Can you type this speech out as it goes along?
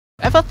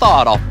Ever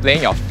thought of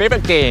playing your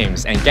favorite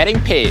games and getting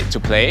paid to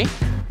play?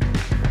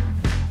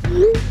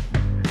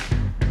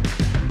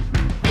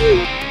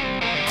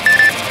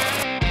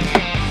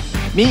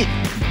 Meet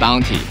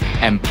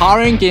Bountie,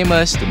 empowering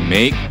gamers to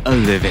make a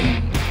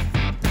living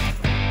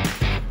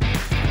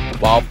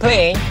while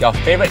playing your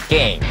favorite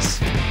games.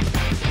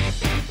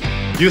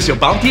 Use your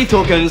Bountie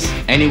tokens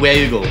anywhere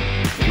you go,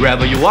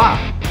 wherever you are,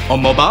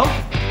 on mobile,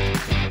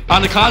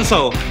 on the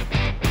console,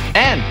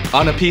 and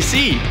on a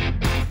PC.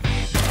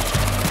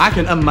 I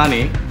can earn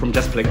money from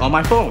just playing on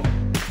my phone.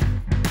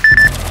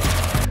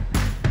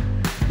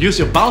 Use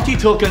your Bountie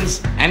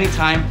tokens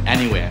anytime,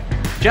 anywhere,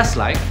 just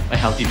like a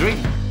healthy drink.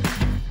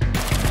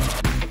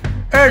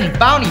 Earn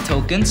Bounty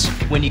tokens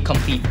when you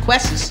complete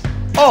quests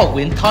or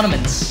win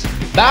tournaments.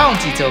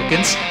 Bounty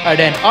tokens are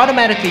then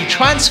automatically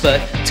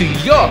transferred to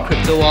your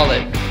crypto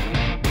wallet.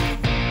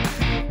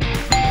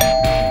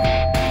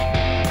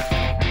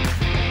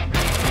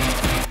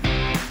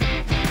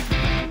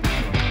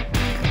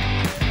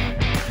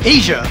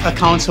 Asia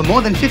accounts for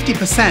more than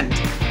 50%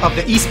 of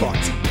the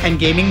esports and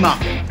gaming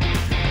market.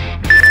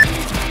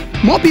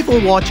 More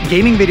people watch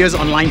gaming videos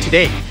online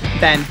today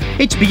than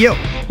HBO,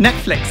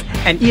 Netflix,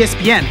 and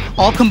ESPN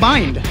all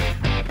combined.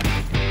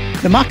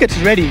 The market's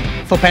ready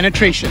for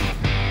penetration.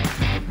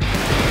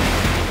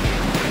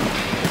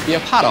 Be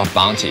a part of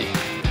Bountie.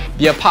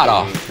 Be a part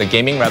of the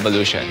gaming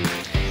revolution.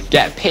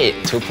 Get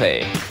paid to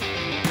play.